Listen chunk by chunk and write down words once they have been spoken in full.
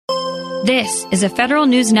This is a Federal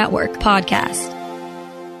News Network podcast.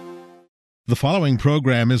 The following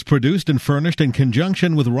program is produced and furnished in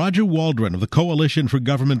conjunction with Roger Waldron of the Coalition for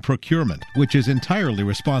Government Procurement, which is entirely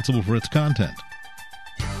responsible for its content.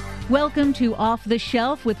 Welcome to Off the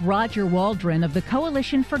Shelf with Roger Waldron of the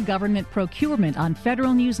Coalition for Government Procurement on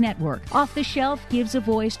Federal News Network. Off the Shelf gives a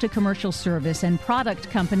voice to commercial service and product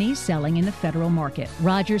companies selling in the federal market.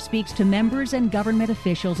 Roger speaks to members and government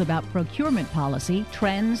officials about procurement policy,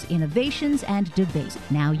 trends, innovations, and debates.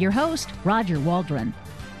 Now your host, Roger Waldron.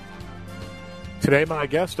 Today my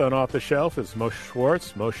guest on Off the Shelf is Moshe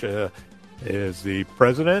Schwartz. Moshe is the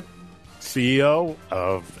president, CEO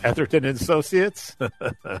of Etherton Associates,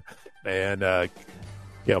 and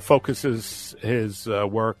focuses his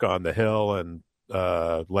work on the Hill and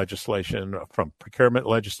legislation, from procurement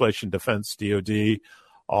legislation, defense, DOD,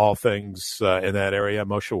 all things in that area.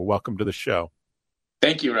 Moshe, welcome to the show.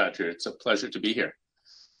 Thank you, Roger. It's a pleasure to be here.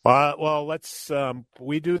 Well, let's.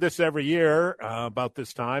 We do this every year about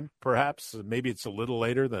this time. Perhaps maybe it's a little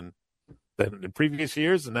later than in previous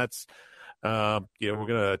years, and that's. We're going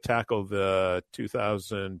to tackle the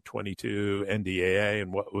 2022 NDAA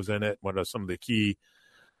and what was in it. What are some of the key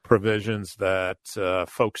provisions that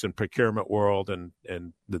folks in procurement world and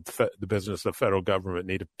the business of the federal government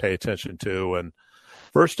need to pay attention to? And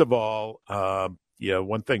first of all,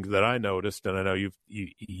 one thing that I noticed, and I know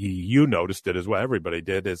you noticed it as well, everybody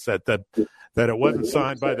did, is that it wasn't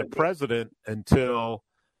signed by the president until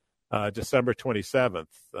December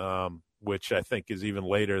 27th. Which I think is even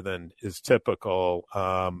later than is typical.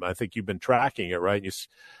 I think you've been tracking it, right?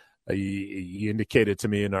 You indicated to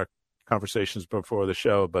me in our conversations before the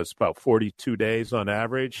show, but it's about 42 days on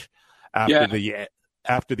average after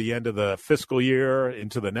the end of the fiscal year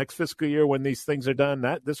into the next fiscal year when these things are done.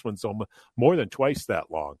 This one's more than twice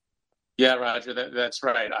that long. Yeah, Roger, that's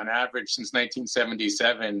right. On average, since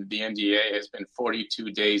 1977, the NDA has been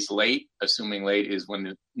 42 days late, assuming late is when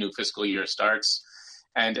the new fiscal year starts.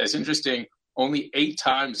 And as interesting, only 8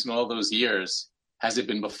 times in all those years has it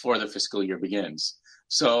been before the fiscal year begins.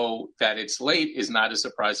 So that it's late is not a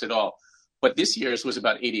surprise at all. But this year's was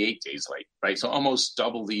about 88 days late, right? So almost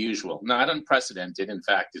double the usual. Not unprecedented. In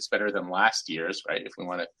fact, it's better than last year's, right? If we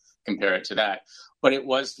want to compare it to that. But it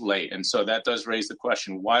was late. And so that does raise the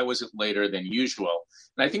question, why was it later than usual?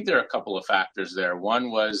 And I think there are a couple of factors there.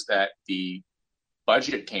 One was that the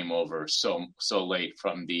budget came over so late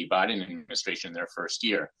from the Biden administration in their first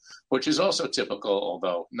year, which is also typical,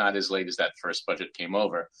 although not as late as that first budget came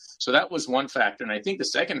over. So that was one factor. And I think the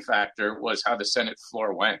second factor was how the Senate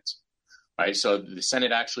floor went, right? So the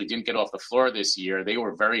Senate actually didn't get off the floor this year. They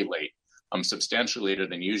were very late, substantially later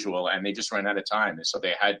than usual, and they just ran out of time. And so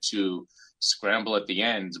they had to scramble at the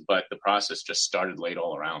end, but the process just started late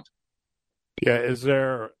all around. Yeah,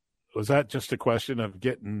 was that just a question of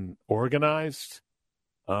getting organized?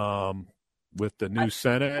 With the new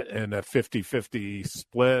Senate and a 50-50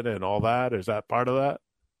 split and all that? Is that part of that?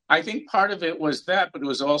 I think part of it was that, but it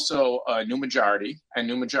was also a new majority, and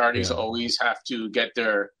new majorities always have to get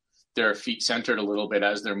their feet centered a little bit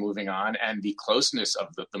as they're moving on, and the closeness of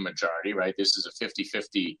the majority, right? This is a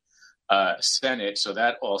 50-50 Senate, so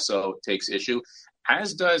that also takes issue,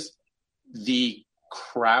 as does the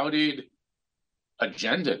crowded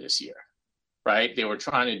agenda this year. Right? They were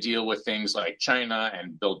trying to deal with things like China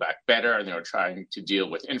and Build Back Better, and they were trying to deal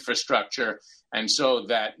with infrastructure. And so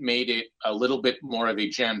that made it a little bit more of a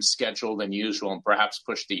jammed schedule than usual, and perhaps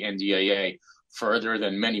pushed the NDAA further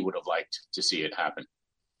than many would have liked to see it happen.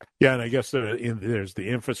 Yeah, and I guess there's the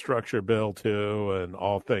infrastructure bill, too, and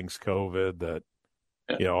all things COVID that,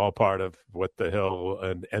 all part of what the Hill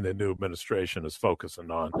and the new administration is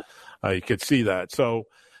focusing on. You could see that. So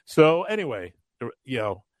anyway,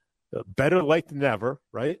 better late than never,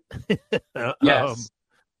 right? Yes.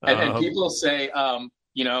 And people say,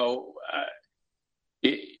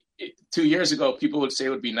 2 years ago, people would say it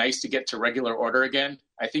would be nice to get to regular order again.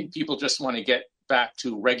 I think people just want to get back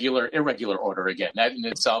to irregular order again. That in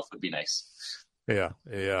itself would be nice. Yeah.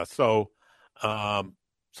 So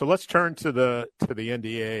let's turn to the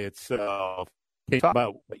NDA itself. Can you talk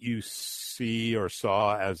about what you see or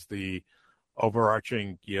saw as the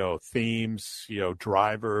overarching, themes,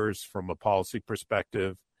 drivers from a policy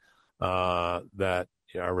perspective that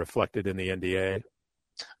are reflected in the NDA?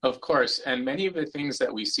 Of course. And many of the things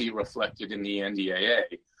that we see reflected in the NDAA,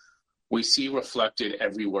 we see reflected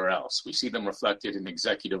everywhere else. We see them reflected in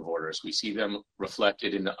executive orders. We see them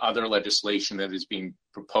reflected in the other legislation that is being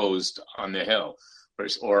proposed on the Hill,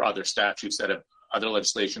 or other statutes that have other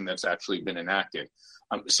legislation that's actually been enacted.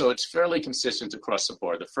 So it's fairly consistent across the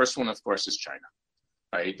board. The first one, of course, is China.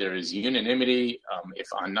 right? There is unanimity, if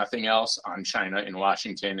on nothing else, on China in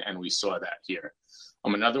Washington, and we saw that here.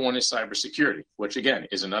 Another one is cybersecurity, which again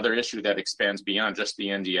is another issue that expands beyond just the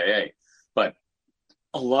NDAA. But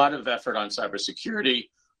a lot of effort on cybersecurity,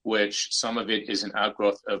 which some of it is an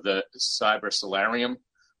outgrowth of the Cyber Solarium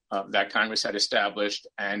that Congress had established.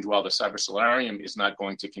 And while the Cyber Solarium is not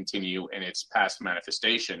going to continue in its past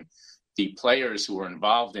manifestation, the players who are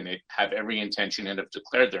involved in it have every intention and have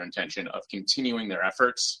declared their intention of continuing their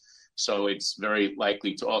efforts. So it's very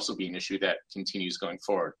likely to also be an issue that continues going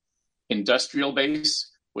forward. Industrial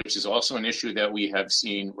base, which is also an issue that we have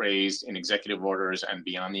seen raised in executive orders and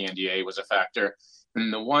beyond the NDAA, was a factor.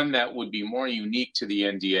 And the one that would be more unique to the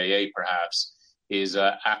NDAA, perhaps, is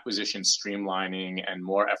acquisition streamlining and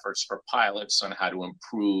more efforts for pilots on how to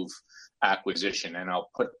improve acquisition. And I'll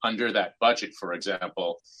put under that budget, for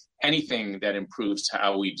example, anything that improves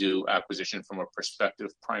how we do acquisition from a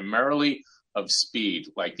perspective primarily of speed,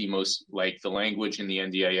 like the language in the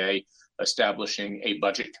NDAA establishing a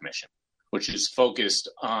budget commission, which is focused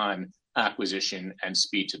on acquisition and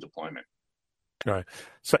speed to deployment. All right.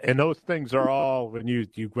 So, and those things are all, when you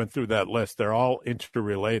went through that list, they're all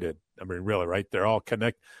interrelated. I mean, really, right? They're all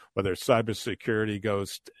connected, whether cybersecurity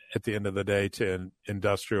goes at the end of the day to an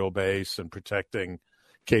industrial base and protecting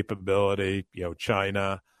capability,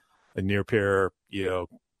 China, a near peer,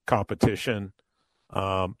 competition,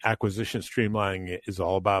 acquisition streamlining is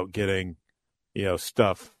all about getting,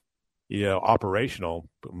 stuff, operational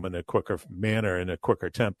in a quicker manner, in a quicker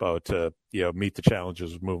tempo to, meet the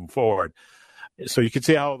challenges moving forward. So you can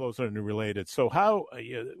see how those are related. So how,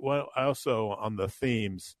 I also on the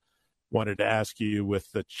themes wanted to ask you,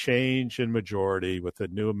 with the change in majority, with the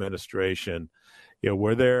new administration,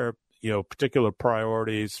 were there, particular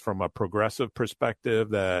priorities from a progressive perspective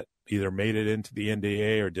that either made it into the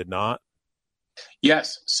NDAA or did not?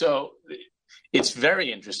 Yes. So it's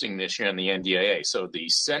very interesting this year in the NDAA. So the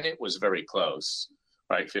Senate was very close,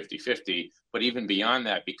 right? 50-50. But even beyond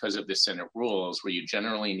that, because of the Senate rules where you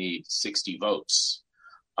generally need 60 votes,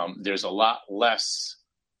 there's a lot less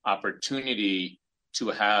opportunity to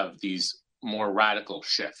have these more radical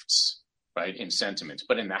shifts, right, in sentiment.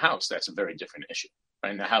 But in the House, that's a very different issue.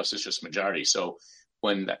 Right? In the House, it's just majority. So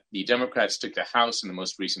when the Democrats took the House in the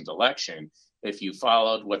most recent election, if you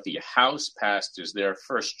followed what the House passed as their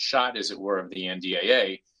first shot, as it were, of the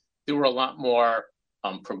NDAA, there were a lot more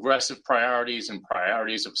progressive priorities and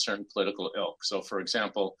priorities of certain political ilk. So, for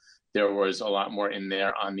example, there was a lot more in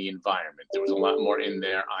there on the environment. There was a lot more in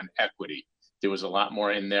there on equity. There was a lot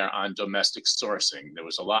more in there on domestic sourcing. There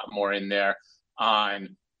was a lot more in there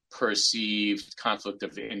on perceived conflict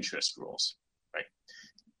of interest rules. Right?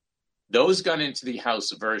 Those got into the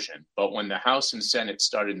House version, but when the House and Senate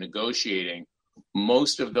started negotiating,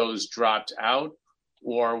 most of those dropped out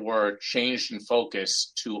or were changed in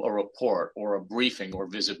focus to a report or a briefing or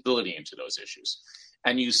visibility into those issues.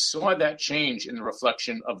 And you saw that change in the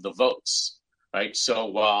reflection of the votes, right? So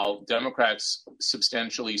while Democrats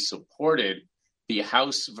substantially supported the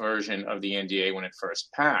House version of the NDAA when it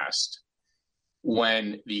first passed,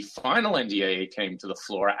 when the final NDAA came to the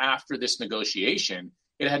floor after this negotiation,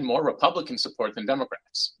 it had more Republican support than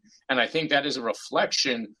Democrats. And I think that is a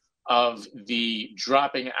reflection of the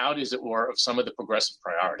dropping out, as it were, of some of the progressive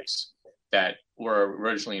priorities that were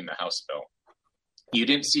originally in the House bill. You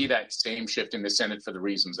didn't see that same shift in the Senate for the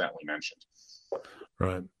reasons that we mentioned.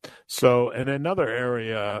 Right. So, and another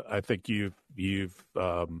area I think you've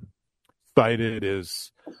cited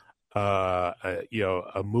is,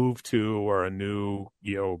 a move to or a new,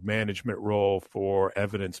 management role for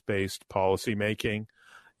evidence-based policymaking.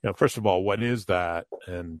 First of all, what is that,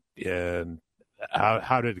 and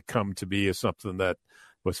how did it come to be as something that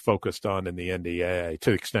was focused on in the NDAA, to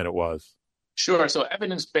the extent it was? Sure. So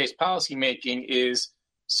evidence-based policymaking is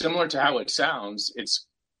similar to how it sounds. It's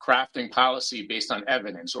crafting policy based on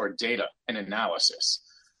evidence or data and analysis.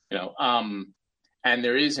 And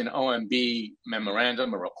there is an OMB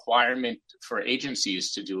memorandum, a requirement for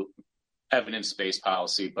agencies to do evidence-based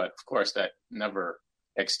policy, but of course that never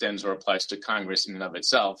extends or applies to Congress in and of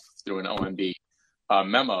itself through an OMB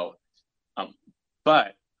memo.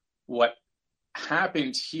 But what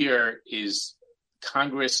happened here is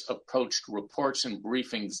Congress approached reports and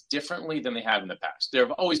briefings differently than they have in the past. There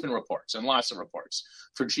have always been reports, and lots of reports,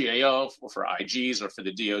 for GAO or for IGs or for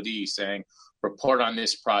the DoD saying, report on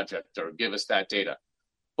this project or give us that data.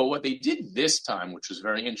 But what they did this time, which was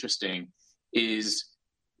very interesting, is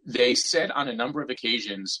they said on a number of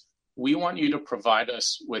occasions, we want you to provide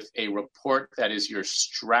us with a report that is your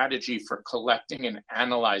strategy for collecting and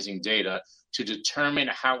analyzing data to determine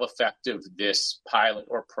how effective this pilot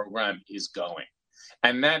or program is going.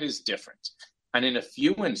 And that is different. And in a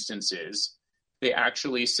few instances, they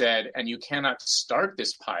actually said, and you cannot start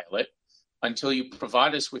this pilot until you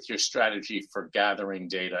provide us with your strategy for gathering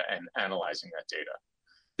data and analyzing that data.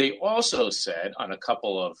 They also said in a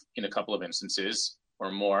couple of instances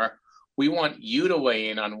or more, we want you to weigh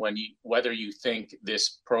in on whether you think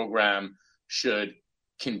this program should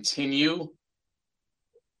continue,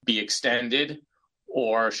 be extended,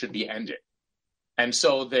 or should be ended. And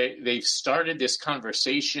so they've started this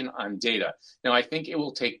conversation on data. Now, I think it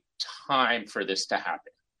will take time for this to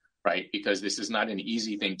happen, right? Because this is not an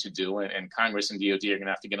easy thing to do. And Congress and DOD are going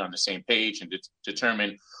to have to get on the same page and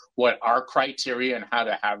determine what our criteria and how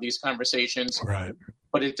to have these conversations. Right.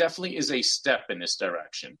 But it definitely is a step in this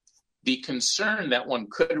direction. The concern that one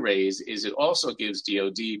could raise is it also gives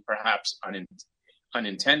DOD perhaps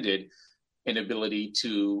unintended inability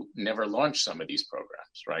to never launch some of these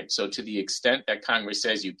programs, right? So to the extent that Congress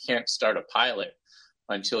says you can't start a pilot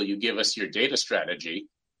until you give us your data strategy,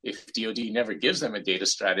 if DOD never gives them a data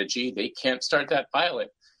strategy, they can't start that pilot.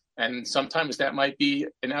 And sometimes that might be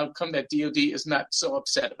an outcome that DOD is not so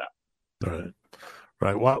upset about.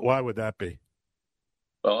 Right. Why would that be?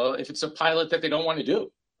 Well, if it's a pilot that they don't want to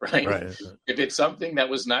do, right? If it's something that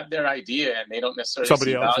was not their idea and they don't necessarily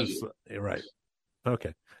somebody see else's value. Right.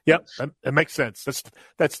 Okay. Yep. It makes sense.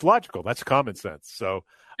 That's logical. That's common sense. So,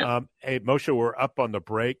 hey, Moshe, we're up on the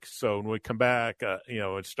break. So when we come back,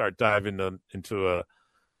 and start diving into a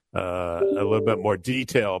little bit more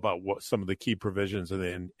detail about what some of the key provisions of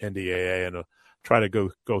the NDAA, and try to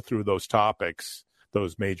go through those topics,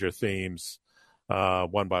 those major themes,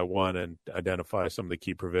 one by one, and identify some of the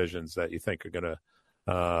key provisions that you think are going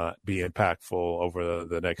to be impactful over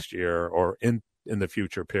the next year or in the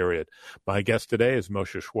future period. My guest today is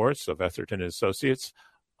Moshe Schwartz of Etherton Associates.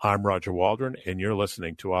 I'm Roger Waldron, and you're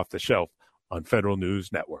listening to Off the Shelf on Federal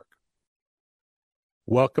News Network.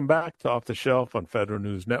 Welcome back to Off the Shelf on Federal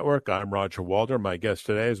News Network. I'm Roger Waldron. My guest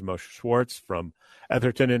today is Moshe Schwartz from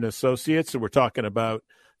Etherton Associates, and we're talking about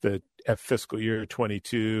the fiscal year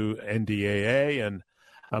 22 NDAA. And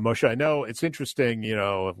Moshe, I know it's interesting,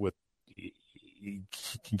 with you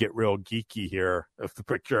can get real geeky here of the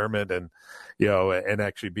procurement and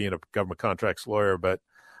actually being a government contracts lawyer. But,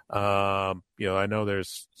 I know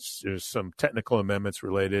there's some technical amendments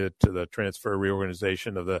related to the transfer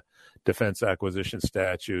reorganization of the defense acquisition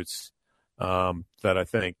statutes that I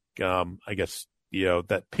think,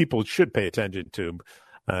 that people should pay attention to.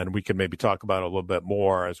 And we can maybe talk about it a little bit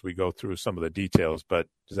more as we go through some of the details. But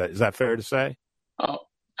is that fair to say? Oh,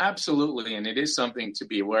 absolutely. And it is something to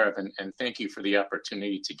be aware of. And thank you for the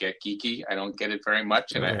opportunity to get geeky. I don't get it very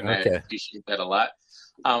much, and I appreciate that a lot.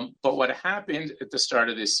 But what happened at the start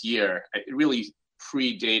of this year, it really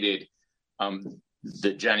predated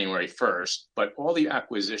the January 1st, but all the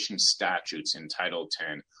acquisition statutes in Title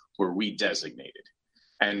 10 were redesignated.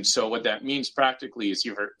 And so what that means practically is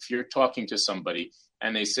if you're talking to somebody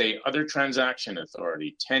and they say other transaction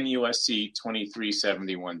authority, 10 U.S.C.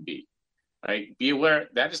 2371B, right? Be aware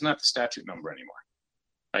that is not the statute number anymore,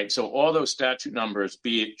 right? So all those statute numbers,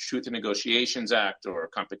 be it Truth in Negotiations Act or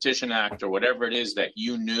Competition Act or whatever it is that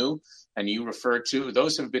you knew and you referred to,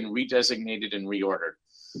 those have been redesignated and reordered.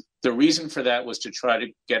 The reason for that was to try to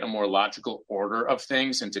get a more logical order of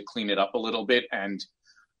things and to clean it up a little bit, and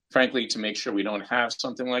frankly, to make sure we don't have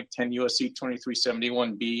something like 10 U.S.C.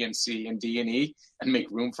 2371B and C and D and E and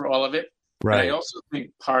make room for all of it. Right. And I also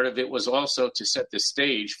think part of it was also to set the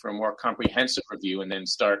stage for a more comprehensive review and then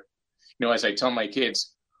start, as I tell my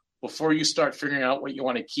kids, before you start figuring out what you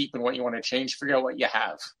want to keep and what you want to change, figure out what you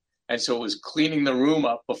have. And so it was cleaning the room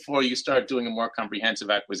up before you start doing a more comprehensive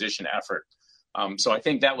acquisition effort. So I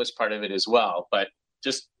think that was part of it as well. But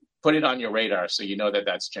just put it on your radar so you know that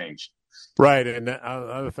that's changed. Right. And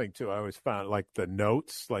another thing, too, I always found like the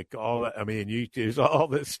notes, like all that. I mean, there's all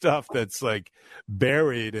this stuff that's like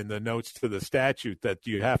buried in the notes to the statute that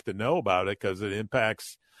you have to know about it because it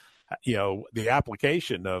impacts, the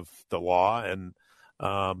application of the law. And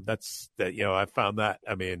I found that.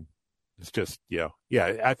 I mean, it's just,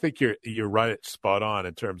 I think you're right, spot on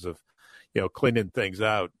in terms of, cleaning things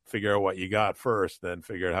out, figure out what you got first, then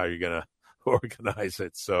figure out how you're going to organize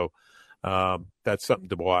it. So that's something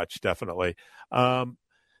to watch, definitely.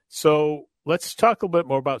 So let's talk a little bit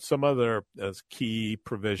more about some other key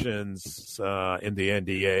provisions in the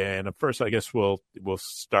NDAA. And first, I guess we'll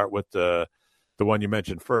start with the one you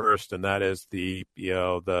mentioned first, and that is the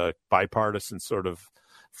bipartisan sort of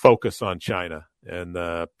focus on China and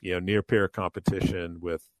near peer competition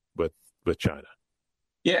with China.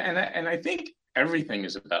 Yeah, and I think everything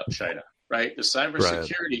is about China, right? The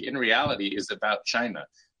cybersecurity in reality is about China.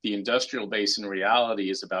 The industrial base in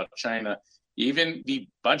reality is about China. Even the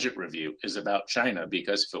budget review is about China,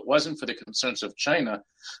 because if it wasn't for the concerns of China,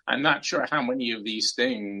 I'm not sure how many of these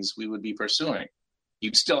things we would be pursuing.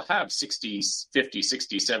 You'd still have 60, 50,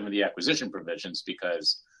 60, 70 acquisition provisions,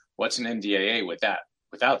 because what's an NDAA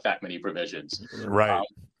without that many provisions? Right.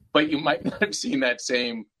 But you might not have seen that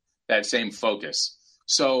same focus.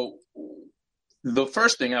 So the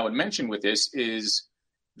first thing I would mention with this is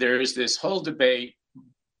there is this whole debate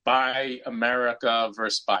by America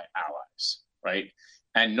versus by allies, right?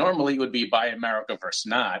 And normally it would be by America versus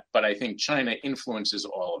not, but I think China influences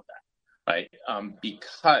all of that, right?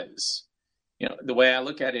 Because, the way I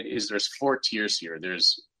look at it is there's 4 tiers here.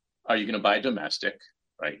 Are you going to buy domestic,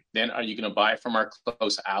 right? Then are you going to buy from our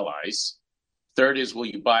close allies? Third is, will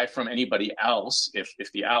you buy from anybody else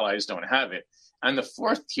if the allies don't have it? And the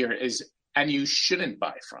 4th tier is, and you shouldn't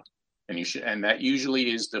buy from. And that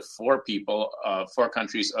usually is the 4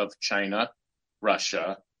 countries of China,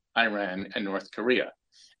 Russia, Iran, and North Korea.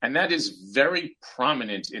 And that is very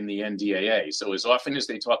prominent in the NDAA. So as often as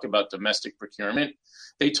they talk about domestic procurement,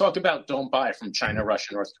 they talk about don't buy from China,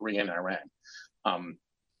 Russia, North Korea, and Iran.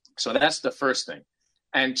 So that's the first thing.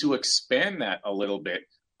 And to expand that a little bit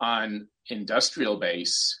on industrial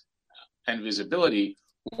base and visibility,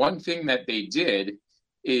 one thing that they did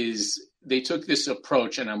is they took this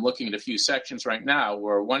approach, and I'm looking at a few sections right now,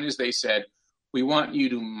 where one is they said, we want you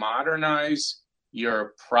to modernize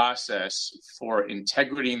your process for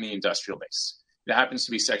integrity in the industrial base. That happens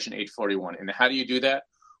to be Section 841. And how do you do that?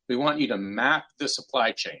 We want you to map the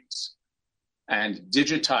supply chains and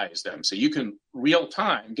digitize them so you can real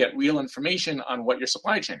time get real information on what your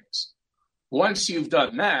supply chain is. Once you've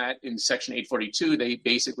done that, in Section 842, they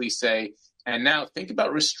basically say, and now think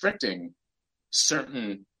about restricting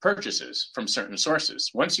certain purchases from certain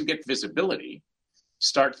sources. Once you get visibility,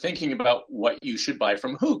 start thinking about what you should buy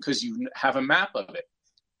from who, because you have a map of it.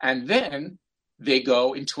 And then they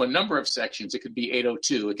go into a number of sections. It could be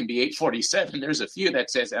 802, it can be 847. There's a few that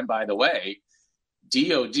says, and by the way,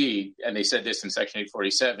 DOD, and they said this in Section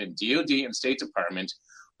 847, DOD and State Department,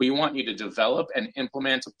 we want you to develop and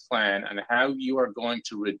implement a plan on how you are going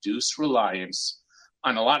to reduce reliance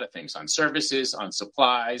on a lot of things, on services, on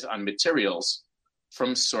supplies, on materials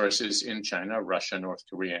from sources in China, Russia, North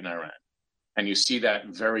Korea, and Iran. And you see that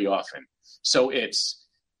very often. So it's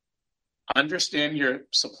understand your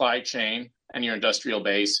supply chain and your industrial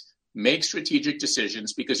base, make strategic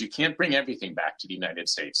decisions, because you can't bring everything back to the United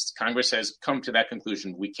States. Congress has come to that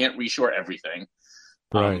conclusion. We can't reshore everything.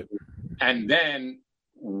 Right. And then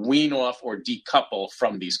wean off or decouple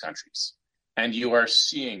from these countries. And you are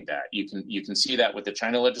seeing that. You can see that with the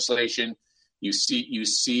China legislation. You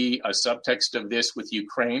see a subtext of this with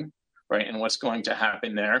Ukraine, right? And what's going to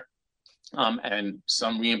happen there. And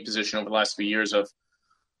some reimposition over the last few years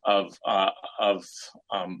of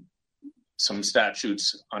some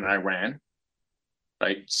statutes on Iran,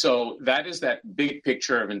 right? So that is that big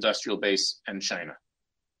picture of industrial base and China.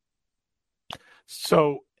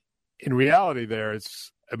 So in reality,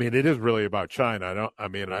 it is really about China. I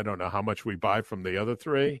don't know how much we buy from the other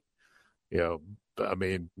 3.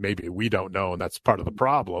 Maybe we don't know, and that's part of the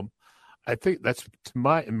problem. I think that's,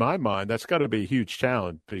 in my mind, that's got to be a huge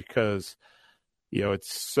challenge, because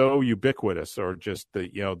it's so ubiquitous, or just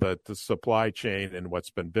the supply chain and what's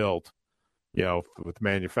been built, with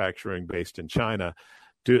manufacturing based in China.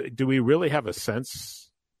 Do we really have a sense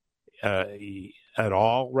at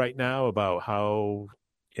all right now about how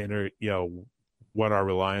what our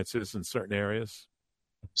reliance is in certain areas?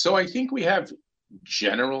 So I think we have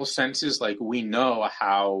general senses, like we know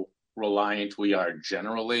how reliant we are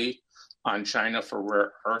generally on China for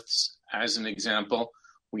rare earths, as an example.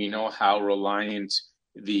 We know how reliant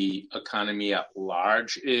the economy at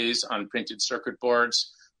large is on printed circuit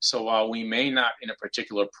boards. So while we may not in a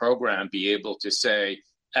particular program be able to say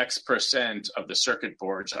X% of the circuit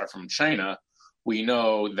boards are from China, we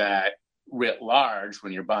know that writ large,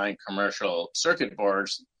 when you're buying commercial circuit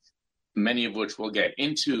boards, many of which will get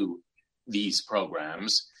into these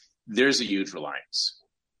programs, there's a huge reliance,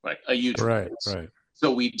 right? A huge reliance. Right.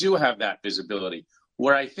 So we do have that visibility.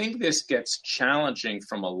 Where I think this gets challenging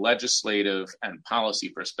from a legislative and policy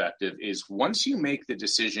perspective is once you make the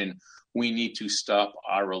decision, we need to stop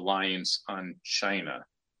our reliance on China.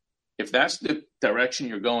 If that's the direction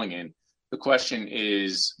you're going in, the question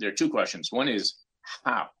is, there are 2 questions. One is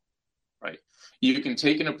how, right? You can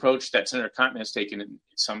take an approach that Senator Cotton has taken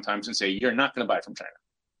sometimes and say, you're not going to buy from China,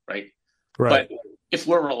 right? But if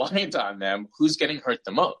we're reliant on them, who's getting hurt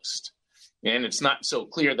the most? And it's not so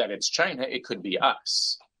clear that it's China, it could be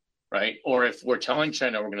us, right? Or if we're telling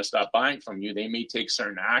China we're going to stop buying from you, they may take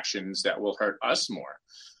certain actions that will hurt us more.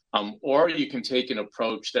 Or you can take an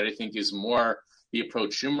approach that I think is more the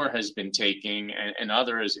approach Schumer has been taking and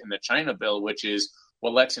others in the China bill, which is,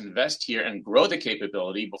 well, let's invest here and grow the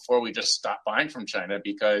capability before we just stop buying from China,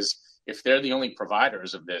 because if they're the only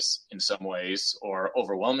providers of this in some ways, or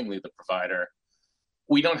overwhelmingly the provider,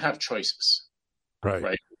 we don't have choices.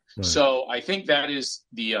 Right. So I think that is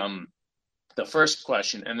the first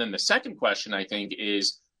question. And then the second question, I think,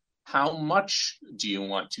 is how much do you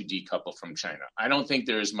want to decouple from China? I don't think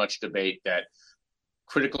there is much debate that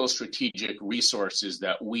critical strategic resources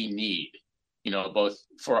that we need, both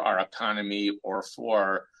for our economy or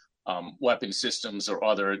for weapon systems or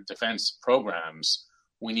other defense programs,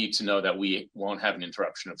 we need to know that we won't have an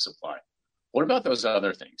interruption of supply. What about those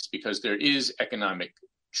other things? Because there is economic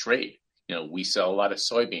trade. We sell a lot of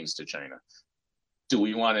soybeans to China. Do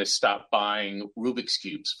we want to stop buying Rubik's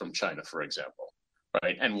Cubes from China, for example?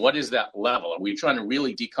 Right? And what is that level? Are we trying to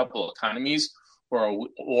really decouple economies,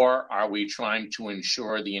 or are we trying to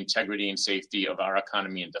ensure the integrity and safety of our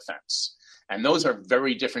economy and defense? And those are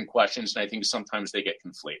very different questions, and I think sometimes they get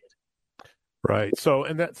conflated. Right. So,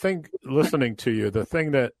 and that thing, listening to you, the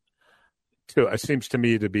thing that seems to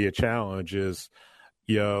me to be a challenge is,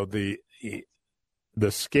 the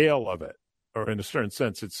scale of it, or in a certain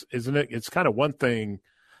sense, it's kind of one thing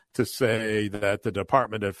to say that the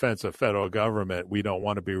Department of Defense, the federal government, we don't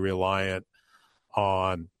want to be reliant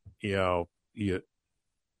on,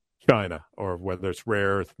 China, or whether it's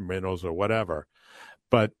rare earth minerals or whatever.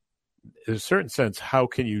 But in a certain sense, how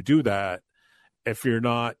can you do that if you're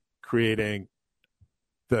not creating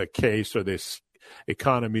the case or this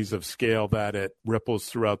economies of scale that it ripples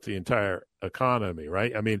throughout the entire economy,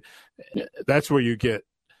 right? I mean, that's where you get,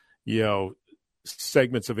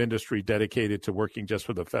 segments of industry dedicated to working just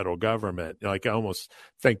for the federal government. Like, I almost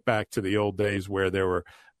think back to the old days where there were,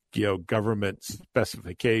 government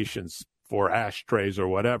specifications for ashtrays or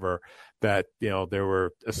whatever, that, there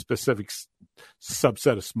were a specific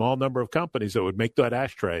subset, a small number of companies that would make that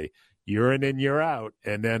ashtray year in and year out.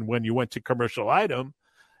 And then when you went to commercial item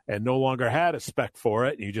and no longer had a spec for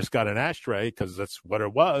it, and you just got an ashtray because that's what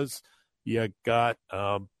it was, you got,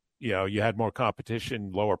 you had more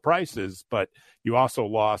competition, lower prices, but you also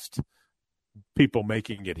lost people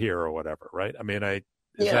making it here or whatever, right? I mean,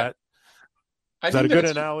 is that a good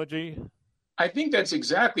analogy? I think that's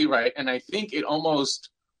exactly right. And I think it almost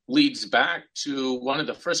leads back to one of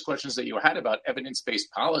the first questions that you had about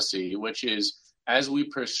evidence-based policy, which is, as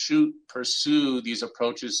we pursue these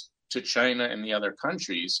approaches to China and the other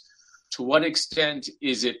countries, to what extent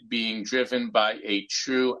is it being driven by a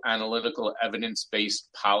true analytical evidence-based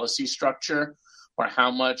policy structure, or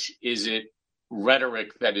how much is it rhetoric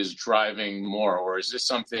that is driving more, or is this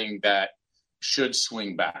something that should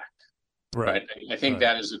swing back? Right. I think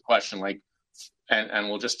that is the question. And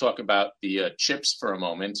we'll just talk about the chips for a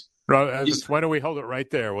moment. Why don't we hold it right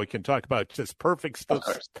there? We can talk about this perfect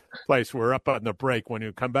place. We're up on the break. When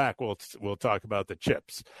you come back, we'll talk about the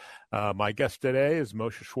chips. My guest today is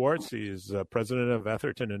Moshe Schwartz. He is president of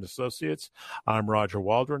Etherton and Associates. I'm Roger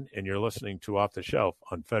Waldron, and you're listening to Off the Shelf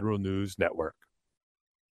on Federal News Network.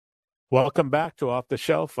 Welcome back to Off the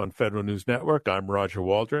Shelf on Federal News Network. I'm Roger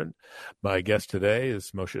Waldron. My guest today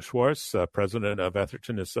is Moshe Schwartz, president of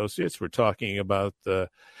Etherton Associates. We're talking about the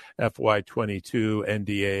FY22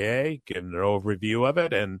 NDAA, getting an overview of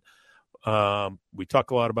it. And we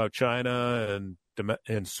talk a lot about China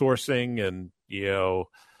and sourcing. And,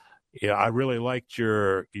 I really liked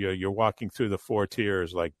you're walking through the four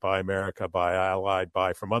tiers, like Buy America, Buy Allied,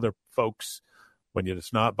 Buy from other folks, when you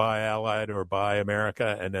just not Buy Allied or Buy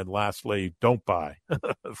America, and then lastly, don't buy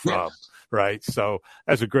from, right? So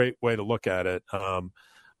that's a great way to look at it from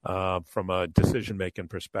a decision-making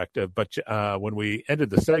perspective. But when we ended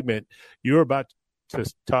the segment, you were about to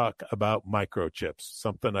talk about microchips,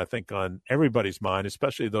 something I think on everybody's mind,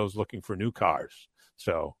 especially those looking for new cars.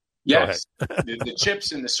 So yes, the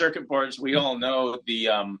chips and the circuit boards, we all know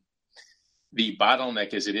the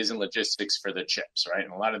bottleneck is in logistics for the chips, right?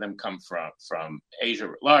 And a lot of them come from Asia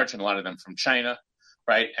at large, and a lot of them from China,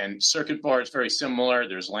 right? And circuit boards, very similar.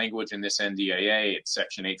 There's language in this NDAA, it's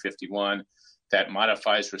Section 851, that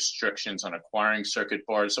modifies restrictions on acquiring circuit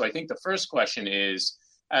boards. So I think the first question is,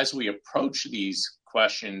 as we approach these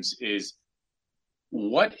questions, is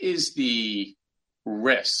what is the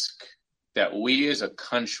risk that we as a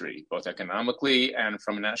country, both economically and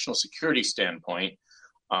from a national security standpoint,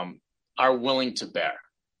 are willing to bear,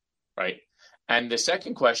 right? And the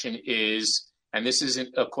second question is, and this isn't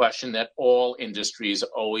a question that all industries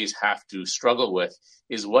always have to struggle with,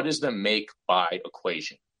 is what is the make-buy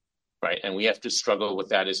equation, right? And we have to struggle with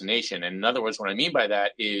that as a nation. And in other words, what I mean by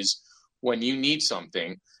that is, when you need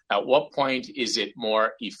something, at what point is it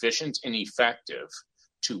more efficient and effective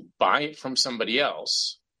to buy it from somebody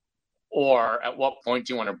else? Or at what point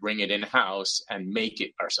do you want to bring it in-house and make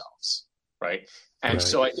it ourselves, right? And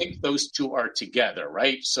so I think those two are together,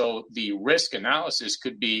 right? So the risk analysis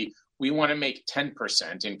could be, we want to make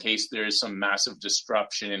 10% in case there is some massive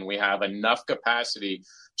disruption and we have enough capacity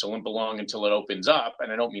to limp along until it opens up.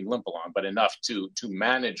 And I don't mean limp along, but enough to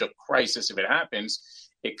manage a crisis if it happens.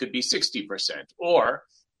 It could be 60%. Or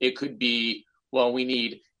it could be, well, we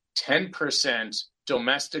need 10%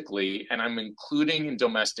 domestically, and I'm including in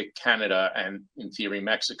domestic Canada and in theory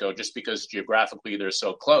Mexico, just because geographically they're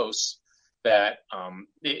so close that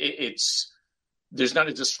there's not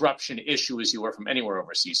a disruption issue as you are from anywhere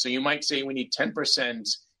overseas. So you might say we need 10%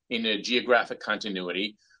 in a geographic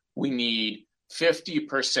continuity. We need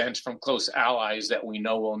 50% from close allies that we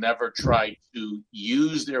know will never try to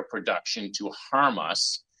use their production to harm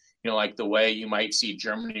us, like the way you might see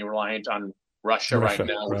Germany reliant on Russia right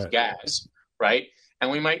now with gas. Right.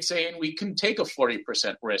 And we might say, and we can take a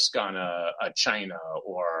 40% risk on a China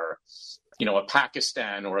or, a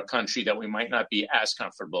Pakistan or a country that we might not be as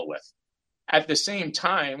comfortable with. At the same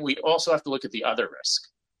time, we also have to look at the other risk,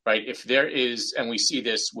 right? If there is, and we see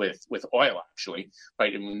this with oil actually,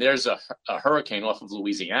 right? And when there's a hurricane off of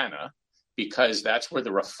Louisiana, because that's where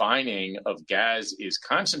the refining of gas is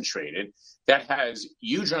concentrated, that has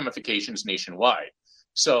huge ramifications nationwide.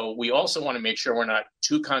 So we also want to make sure we're not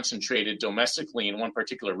too concentrated domestically in one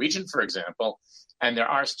particular region, for example, and there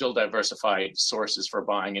are still diversified sources for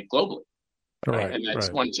buying it globally. Right? And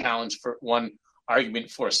that's one challenge for one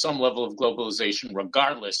argument for some level of globalization,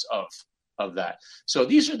 regardless of that. So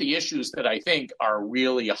these are the issues that I think are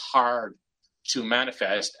really hard to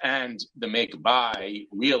manifest, and the make-buy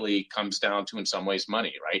really comes down to, in some ways,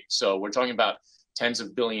 money, right? So we're talking about tens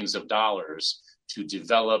of billions of dollars to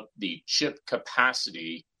develop the chip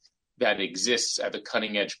capacity that exists at the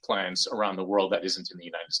cutting edge plants around the world that isn't in the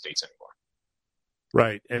United States anymore.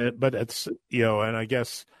 Right. But it's, and I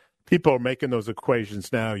guess people are making those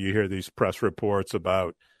equations now. You hear these press reports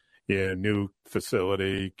about new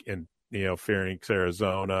facility in, Phoenix,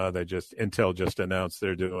 Arizona. Intel just announced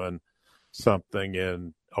they're doing something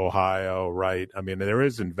in Ohio, right? I mean, there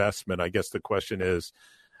is investment. I guess the question is,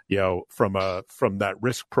 from that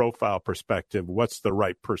risk profile perspective, what's the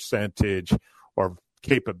right percentage or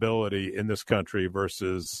capability in this country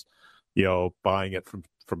versus, buying it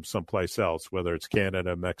from someplace else, whether it's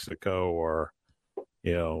Canada, Mexico, or.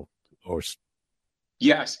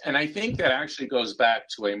 Yes, and I think that actually goes back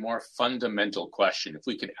to a more fundamental question, if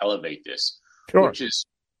we could elevate this, which is,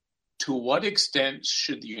 to what extent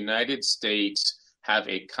should the United States have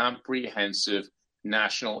a comprehensive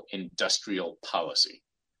national industrial policy?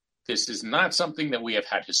 This is not something that we have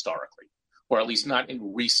had historically, or at least not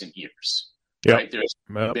in recent years. Yep. Right? There's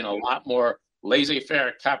been a lot more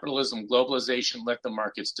laissez-faire capitalism, globalization, let the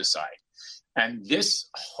markets decide. And this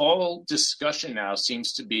whole discussion now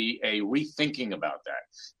seems to be a rethinking about that.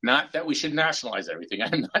 Not that we should nationalize everything.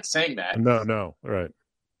 I'm not saying that. No, right.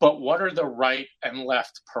 But what are the right and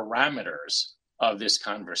left parameters of this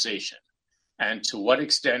conversation? And to what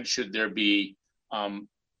extent should there be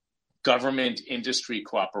government industry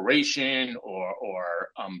cooperation or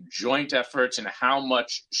joint efforts, and how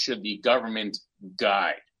much should the government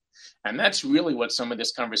guide? And that's really what some of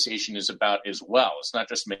this conversation is about as well. It's not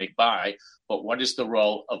just make buy, but what is the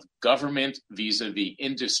role of government vis-a-vis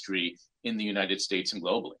industry in the United States and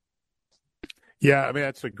globally? Yeah, I mean,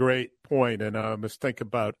 that's a great point. And let's think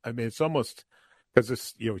about, it's almost, because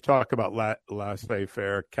this, we talk about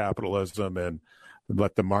laissez-faire capitalism and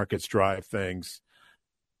let the markets drive things,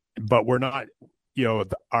 but we're not,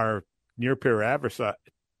 our near-peer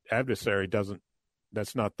adversary doesn't,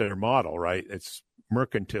 that's not their model, right? It's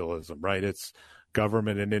mercantilism, right? It's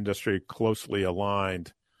government and industry closely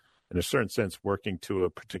aligned, in a certain sense, working to a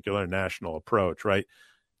particular national approach, right?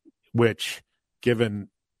 Which, given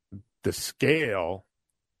the scale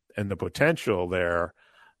and the potential there,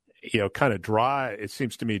 kind of it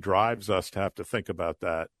seems to me, drives us to have to think about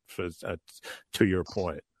that, to your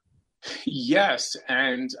point. Yes,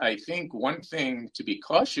 and I think one thing to be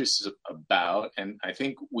cautious about, and I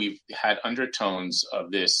think we've had undertones of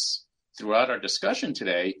this throughout our discussion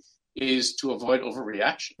today, is to avoid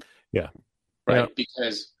overreaction. Yeah. Right? Yeah.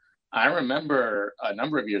 Because I remember a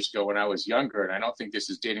number of years ago when I was younger, and I don't think this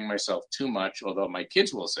is dating myself too much, although my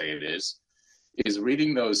kids will say it is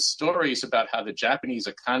reading those stories about how the Japanese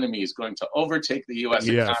economy is going to overtake the U.S.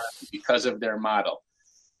 economy because of their model.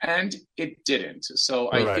 And it didn't.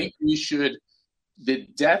 So I think we should, the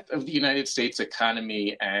death of the United States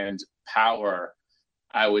economy and power,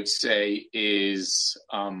 I would say, is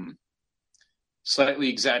slightly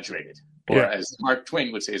exaggerated, or as Mark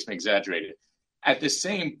Twain would say, it's been exaggerated. At the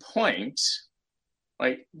same point,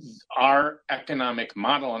 right, our economic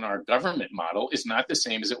model and our government model is not the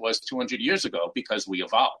same as it was 200 years ago because we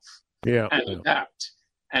evolve and adapt.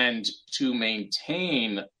 And to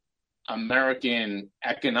maintain American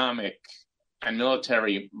economic and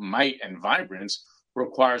military might and vibrance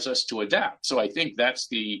requires us to adapt. So I think that's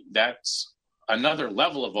another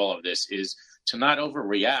level of all of this, is to not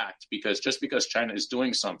overreact, because just because China is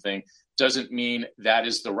doing something doesn't mean that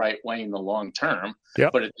is the right way in the long term.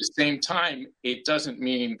 But at the same time, it doesn't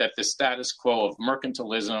mean that the status quo of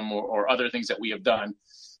mercantilism or other things that we have done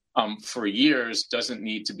for years doesn't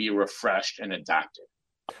need to be refreshed and adapted.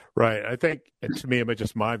 Right. I think, and to me,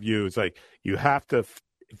 just my view is like, you have to,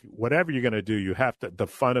 whatever you're going to do, you have to, the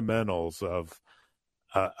fundamentals of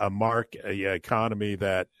a economy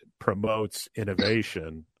that promotes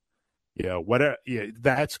innovation, whatever,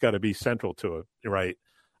 that's got to be central to it, right?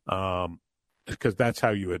 Because that's how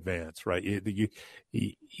you advance, right?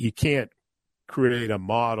 You can't create a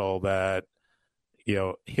model that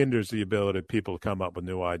hinders the ability of people to come up with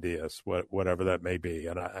new ideas, whatever that may be.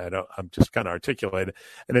 And I'm just kind of articulating.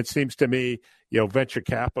 And it seems to me, venture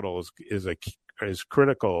capital is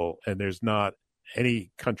critical, and there's not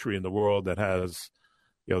any country in the world that has,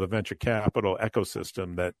 the venture capital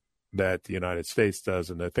ecosystem that the United States does.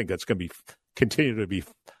 And I think that's going to continue to be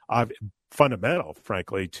fundamental,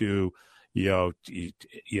 frankly, to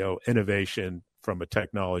innovation from a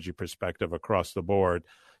technology perspective across the board.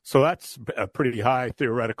 So that's a pretty high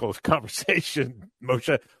theoretical conversation,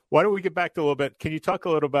 Moshe. Why don't we get back to a little bit? Can you talk a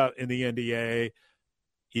little about in the NDA,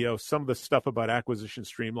 some of the stuff about acquisition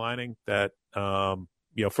streamlining that,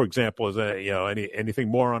 for example, is anything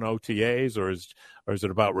more on OTAs, or is it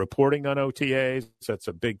about reporting on OTAs? That's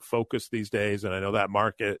a big focus these days, and I know that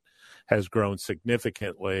market has grown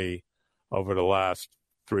significantly over the last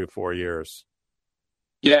 3 or 4 years.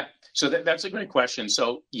 Yeah, so that's a great question.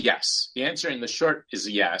 So yes, the answer in the short is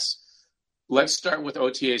yes. Let's start with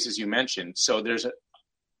OTAs, as you mentioned. So there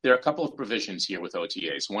are a couple of provisions here with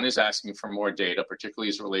OTAs. One is asking for more data, particularly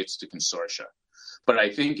as it relates to consortia. But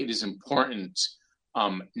I think it is important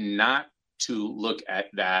not to look at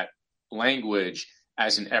that language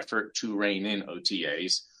as an effort to rein in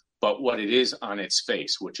OTAs, but what it is on its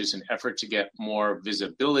face, which is an effort to get more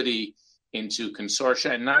visibility into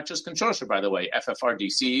consortia, and not just consortia, by the way,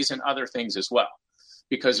 FFRDCs and other things as well.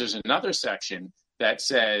 Because there's another section that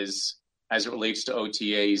says, as it relates to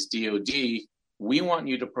OTAs, DoD, we want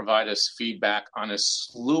you to provide us feedback on a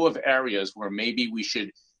slew of areas where maybe we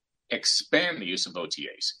should expand the use of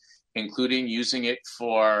OTAs, including using it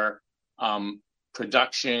for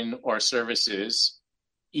production or services,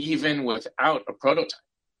 even without a prototype.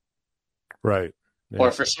 Right. Yeah.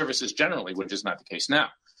 Or for services generally, which is not the case now.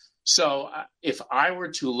 So if I were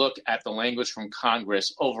to look at the language from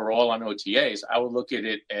Congress overall on OTAs, I would look at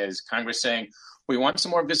it as Congress saying, we want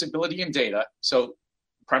some more visibility in data. So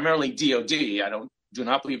primarily DoD, do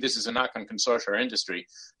not believe this is a knock on consortia or industry.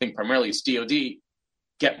 I think primarily it's DoD,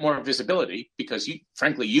 get more visibility, because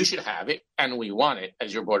frankly, you should have it, and we want it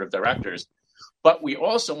as your board of directors. But we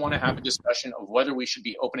also want to have a discussion of whether we should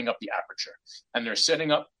be opening up the aperture. And they're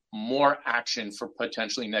setting up more action for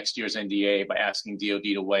potentially next year's NDA by asking DoD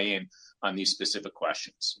to weigh in on these specific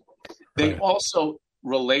questions. They also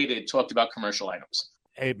talked about commercial items.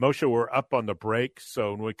 Hey, Moshe, we're up on the break,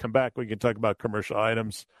 so when we come back, we can talk about commercial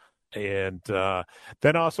items. And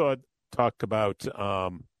then also I talked about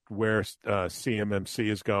where CMMC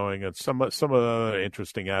is going, and some of the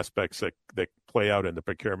interesting aspects that play out in the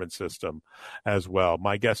procurement system as well.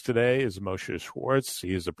 My guest today is Moshe Schwartz.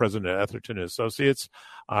 He is the president of Atherton & Associates.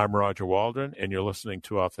 I'm Roger Waldron, and you're listening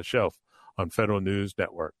to Off the Shelf on Federal News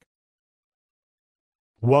Network.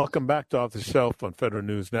 Welcome back to Off the Shelf on Federal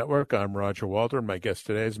News Network. I'm Roger Waldron. My guest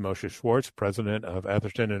today is Moshe Schwartz, president of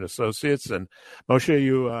Atherton & Associates. And Moshe,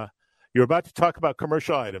 you're about to talk about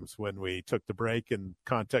commercial items when we took the break in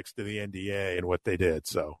context of the NDA and what they did.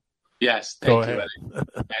 So, yes, thank you.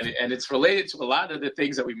 And it's related to a lot of the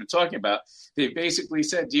things that we've been talking about. They basically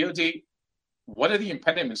said, DoD, what are the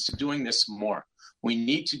impediments to doing this more? We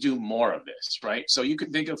need to do more of this, right? So you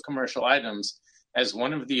could think of commercial items as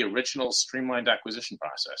one of the original streamlined acquisition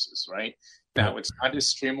processes, right? Now, it's not as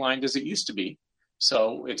streamlined as it used to be.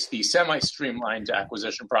 So it's the semi-streamlined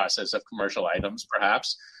acquisition process of commercial items,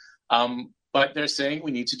 perhaps. But they're saying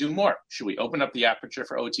we need to do more. Should we open up the aperture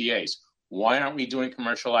for OTAs? Why aren't we doing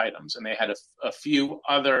commercial items? And they had a few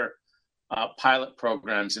other pilot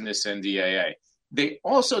programs in this NDAA. They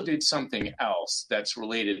also did something else that's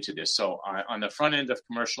related to this. So on the front end of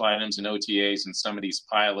commercial items and OTAs and some of these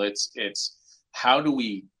pilots, it's how do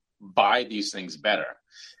we buy these things better.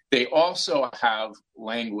 They also have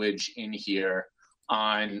language in here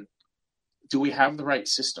on, do we have the right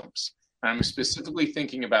systems? And I'm specifically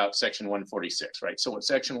thinking about Section 146, right? So what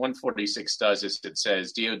Section 146 does is it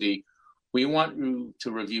says, DoD, we want you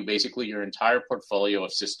to review basically your entire portfolio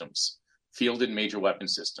of systems, fielded major weapon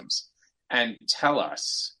systems, and tell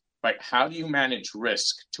us, right, how do you manage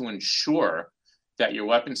risk to ensure that your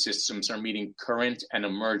weapon systems are meeting current and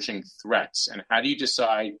emerging threats? And how do you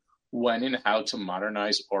decide when and how to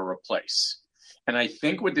modernize or replace? And I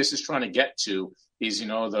think what this is trying to get to is,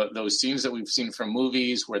 those scenes that we've seen from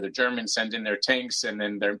movies where the Germans send in their tanks and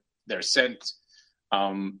then they're sent,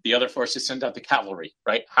 the other forces send out the cavalry,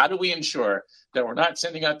 right? How do we ensure that we're not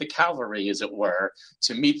sending out the cavalry, as it were,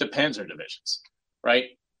 to meet the panzer divisions, right?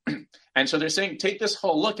 And so they're saying, take this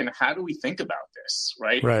whole look, and how do we think about this,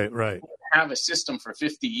 right? Right. Have a system for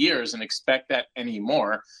 50 years and expect that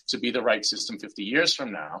anymore to be the right system 50 years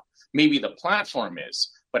from now. Maybe the platform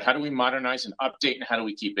is, but how do we modernize and update, and how do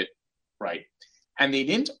we keep it right? And they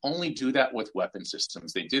didn't only do that with weapon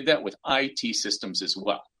systems. They did that with IT systems as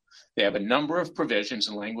well. They have a number of provisions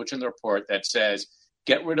and language in the report that says,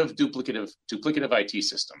 get rid of duplicative IT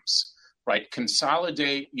systems, right?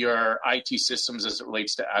 Consolidate your IT systems as it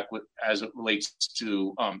relates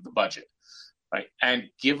to the budget, right? And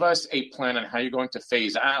give us a plan on how you're going to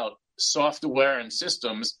phase out software and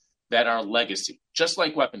systems that are legacy, just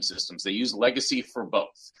like weapon systems. They use legacy for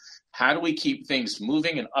both. How do we keep things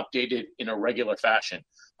moving and updated in a regular fashion?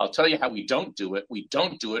 I'll tell you how we don't do it. We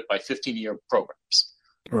don't do it by 15-year programs,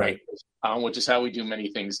 right? Which is how we do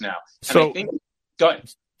many things now. So, go ahead.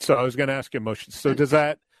 So I was going to ask you, Moshe, so does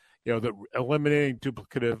that, the eliminating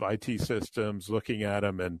duplicative IT systems, looking at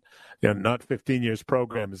them, and not 15 years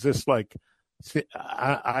program, is this like,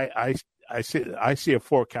 I see a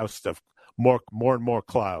forecast of more and more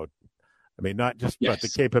cloud. I mean, not just about the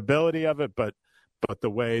capability of it, but the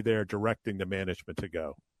way they're directing the management to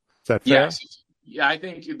go. Is that fair? Yes. Yeah, I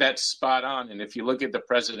think that's spot on. And if you look at the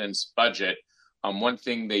president's budget, one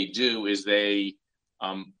thing they do is they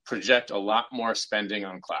project a lot more spending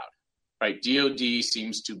on cloud, right? DoD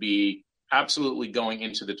seems to be absolutely going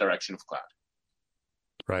into the direction of cloud.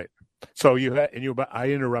 Right. So I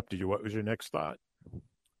interrupted you. What was your next thought?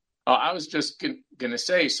 I was just going to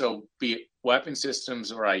say, so be it weapon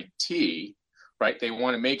systems or IT, right? They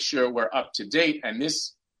want to make sure we're up to date. And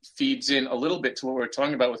this feeds in a little bit to what we're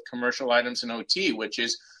talking about with commercial items and OT, which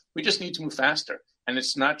is we just need to move faster. And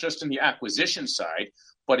it's not just in the acquisition side,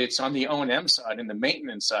 but it's on the O&M side and the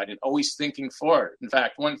maintenance side, and always thinking forward. In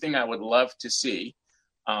fact, one thing I would love to see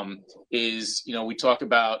is, we talk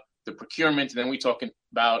about the procurement, and then we talk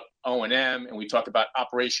about O&M, and we talk about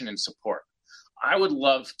operation and support. I would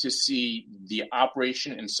love to see the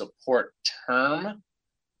operation and support term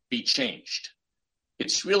be changed.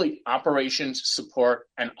 It's really operations, support,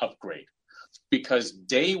 and upgrade. Because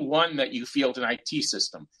day one that you field an IT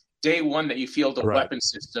system, day one that you field a weapon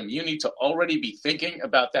system, you need to already be thinking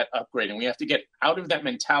about that upgrade. And we have to get out of that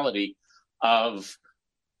mentality of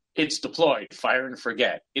it's deployed, fire and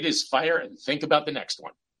forget. It is fire and think about the next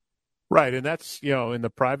one. Right, and that's in the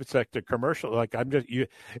private sector, commercial. Like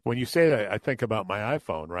when you say that, I think about my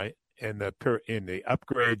iPhone, right? And the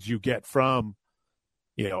upgrades you get from,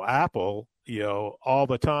 Apple, all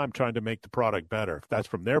the time trying to make the product better. That's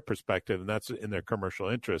from their perspective, and that's in their commercial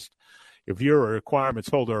interest. If you're a requirements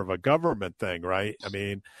holder of a government thing, right? I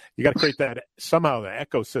mean, you got to create that somehow. The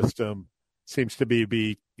ecosystem seems to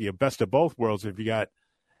be best of both worlds. If you got,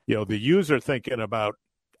 the user thinking about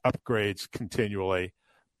upgrades continually.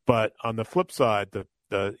 But on the flip side,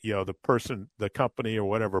 the person, the company or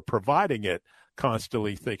whatever providing it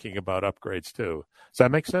constantly thinking about upgrades too. Does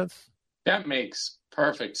that make sense? That makes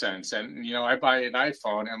perfect sense. And, I buy an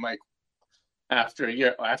iPhone and I'm like, after a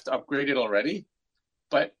year, I have to upgrade it already.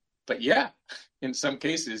 But yeah, in some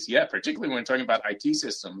cases, yeah, particularly when we're talking about IT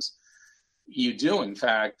systems, you do. In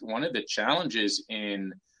fact, one of the challenges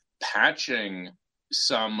in patching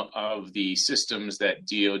some of the systems that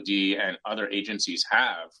DoD and other agencies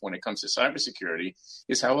have when it comes to cybersecurity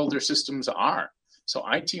is how old their systems are. So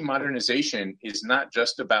IT modernization is not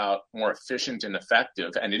just about more efficient and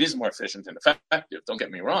effective, and it is more efficient and effective, don't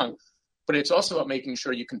get me wrong, but it's also about making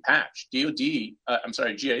sure you can patch.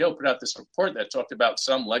 GAO put out this report that talked about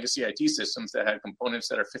some legacy IT systems that had components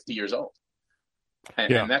that are 50 years old.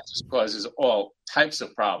 And that just causes all types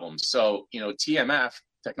of problems. So, TMF,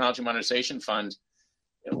 Technology Modernization Fund,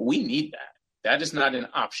 we need that. That is not an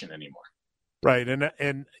option anymore. Right.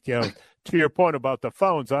 And to your point about the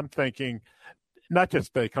phones, I'm thinking not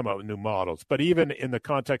just they come out with new models, but even in the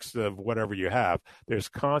context of whatever you have, there's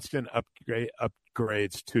constant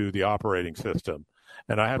upgrades to the operating system.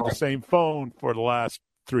 And I have the same phone for the last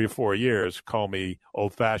 3 or 4 years. Call me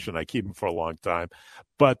old-fashioned. I keep them for a long time.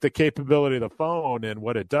 But the capability of the phone and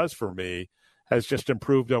what it does for me has just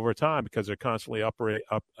improved over time because they're constantly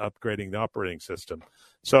upgrading the operating system.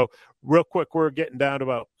 So real quick, we're getting down to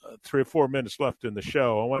about 3 or 4 minutes left in the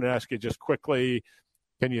show. I want to ask you just quickly,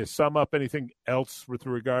 can you sum up anything else with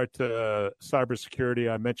regard to cybersecurity?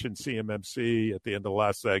 I mentioned CMMC at the end of the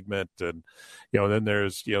last segment, and then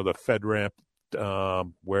there's the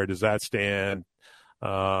FedRAMP. Where does that stand?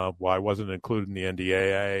 Why wasn't it included in the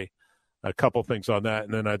NDAA? A couple things on that,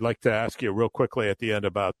 and then I'd like to ask you real quickly at the end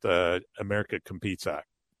about the America Competes Act.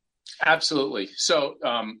 Absolutely. So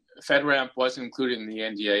FedRAMP wasn't included in the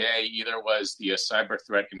NDAA. Either was the cyber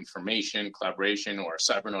threat information collaboration or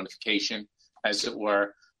cyber notification, as it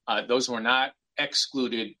were. Those were not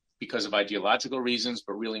excluded because of ideological reasons,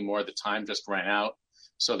 but really more the time just ran out.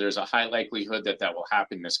 So there's a high likelihood that will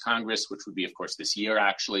happen this Congress, which would be, of course, this year,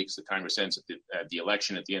 actually, because the Congress ends at the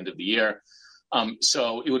election at the end of the year.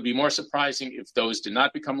 So it would be more surprising if those did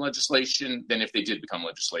not become legislation than if they did become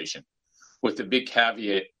legislation, with the big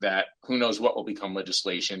caveat that who knows what will become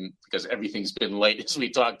legislation because everything's been late, as we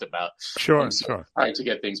talked about. Sure. Hard to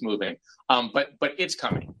get things moving. But it's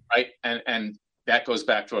coming, right? And that goes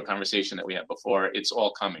back to a conversation that we had before. It's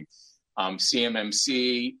all coming.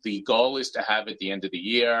 CMMC, the goal is to have at the end of the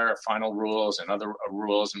year final rules and other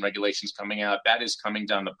rules and regulations coming out. That is coming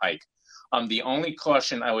down the pike. The only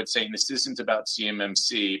caution I would say, and this isn't about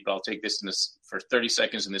CMMC, but I'll take this for 30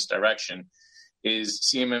 seconds in this direction, is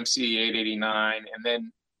CMMC 889, and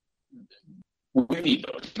then we need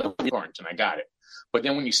those. No warrant, and I got it. But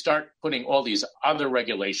then when you start putting all these other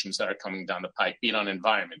regulations that are coming down the pike, be it on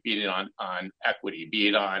environment, be it on equity, be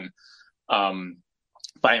it on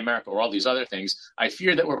Buy America, or all these other things, I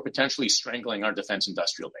fear that we're potentially strangling our defense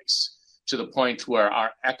industrial base to the point where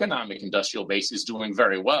our economic industrial base is doing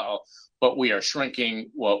very well, but we are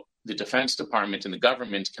shrinking what the Defense Department and the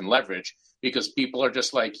government can leverage because people are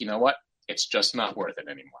just like, you know what, it's just not worth it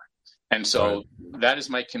anymore. And so that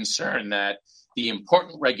is my concern, that the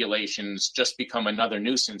important regulations just become another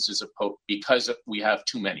nuisance because we have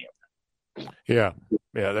too many of them. Yeah,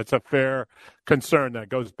 that's a fair concern that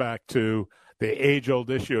goes back to the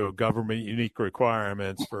age-old issue of government unique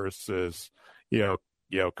requirements versus,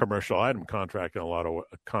 commercial item contracting in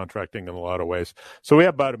a lot of ways. So we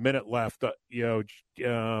have about a minute left.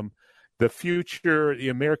 The future, the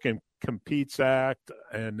American Competes Act,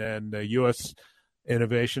 and then the U.S.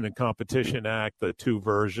 Innovation and Competition Act, the two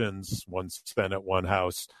versions, one Senate, one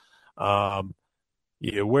House.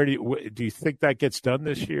 Where do you think that gets done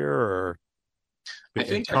this year, or I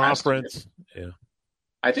think conference?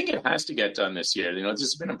 I think it has to get done this year. This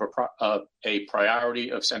has been a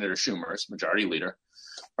priority of Senator Schumer's majority leader,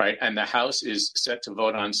 right? And the House is set to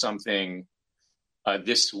vote on something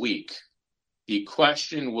this week. The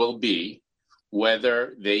question will be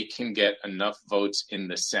whether they can get enough votes in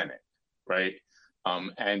the Senate, right?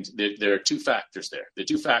 And there are two factors there. The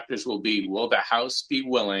two factors will be, will the House be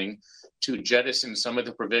willing to jettison some of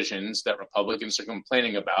the provisions that Republicans are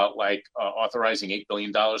complaining about, like authorizing $8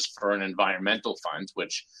 billion for an environmental fund,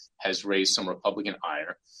 which has raised some Republican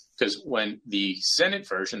ire? Because when the Senate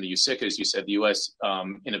version, the USICA, as you said, the U.S.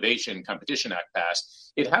 Innovation and Competition Act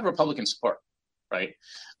passed, it had Republican support, right?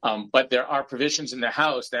 But there are provisions in the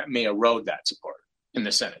House that may erode that support in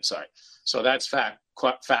the Senate side. So that's fact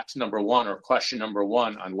number one, or question number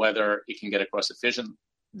one, on whether it can get across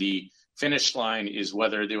the finish line is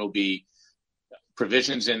whether there will be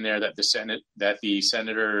provisions in there that the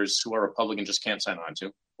senators who are Republican just can't sign on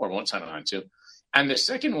to or won't sign on to. And the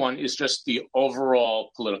second one is just the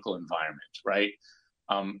overall political environment, right?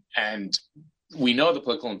 And we know the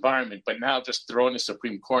political environment, but now just throw in a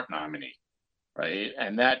Supreme Court nominee, right?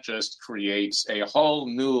 And that just creates a whole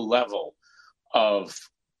new level of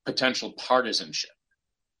potential partisanship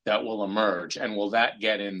that will emerge. And will that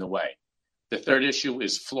get in the way? The third issue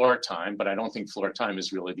is floor time, but I don't think floor time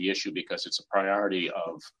is really the issue because it's a priority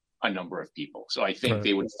of a number of people. So I think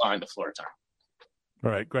they would find the floor time. All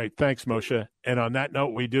right, great. Thanks, Moshe. And on that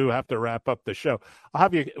note, we do have to wrap up the show.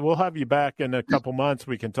 We'll have you back in a couple months.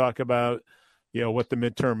 We can talk about, what the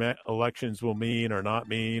midterm elections will mean or not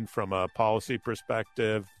mean from a policy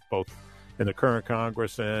perspective, both in the current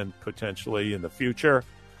Congress and potentially in the future.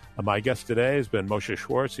 My guest today has been Moshe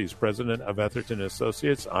Schwartz. He's president of Etherton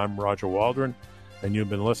Associates. I'm Roger Waldron, and you've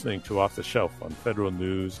been listening to Off the Shelf on Federal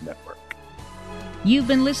News Network. You've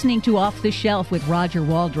been listening to Off the Shelf with Roger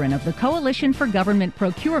Waldron of the Coalition for Government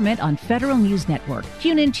Procurement on Federal News Network.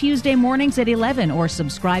 Tune in Tuesday mornings at 11 or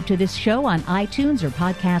subscribe to this show on iTunes or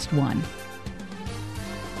Podcast One.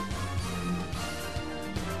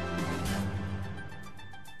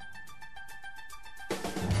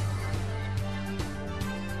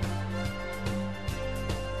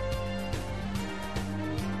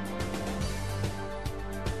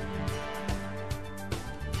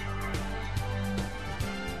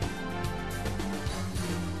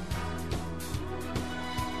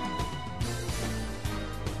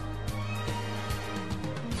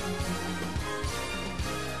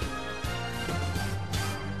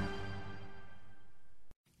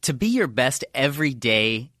 To be your best every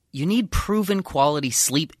day, you need proven quality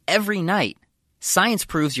sleep every night. Science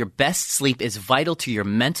proves your best sleep is vital to your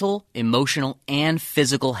mental, emotional, and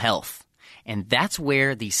physical health. And that's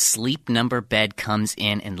where the Sleep Number bed comes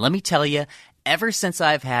in. And let me tell you, ever since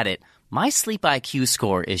I've had it, my sleep IQ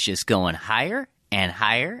score is just going higher and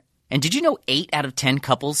higher. And did you know 8 out of 10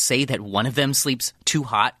 couples say that one of them sleeps too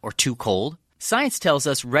hot or too cold? Science tells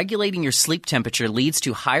us regulating your sleep temperature leads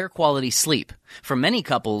to higher quality sleep. For many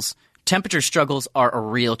couples, temperature struggles are a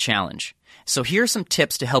real challenge. So here are some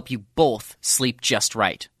tips to help you both sleep just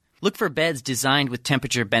right. Look for beds designed with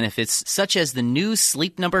temperature benefits, such as the new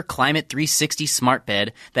Sleep Number Climate 360 smart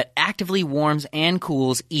bed that actively warms and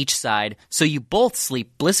cools each side so you both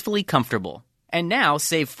sleep blissfully comfortable. And now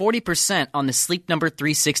save 40% on the Sleep Number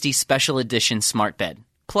 360 Special Edition smart bed,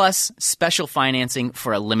 plus special financing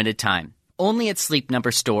for a limited time. Only at Sleep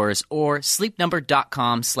Number stores or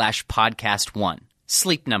sleepnumber.com/podcast1.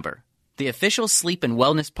 Sleep Number, the official sleep and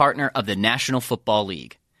wellness partner of the National Football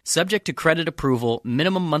League. Subject to credit approval,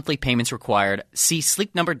 minimum monthly payments required. See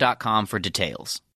sleepnumber.com for details.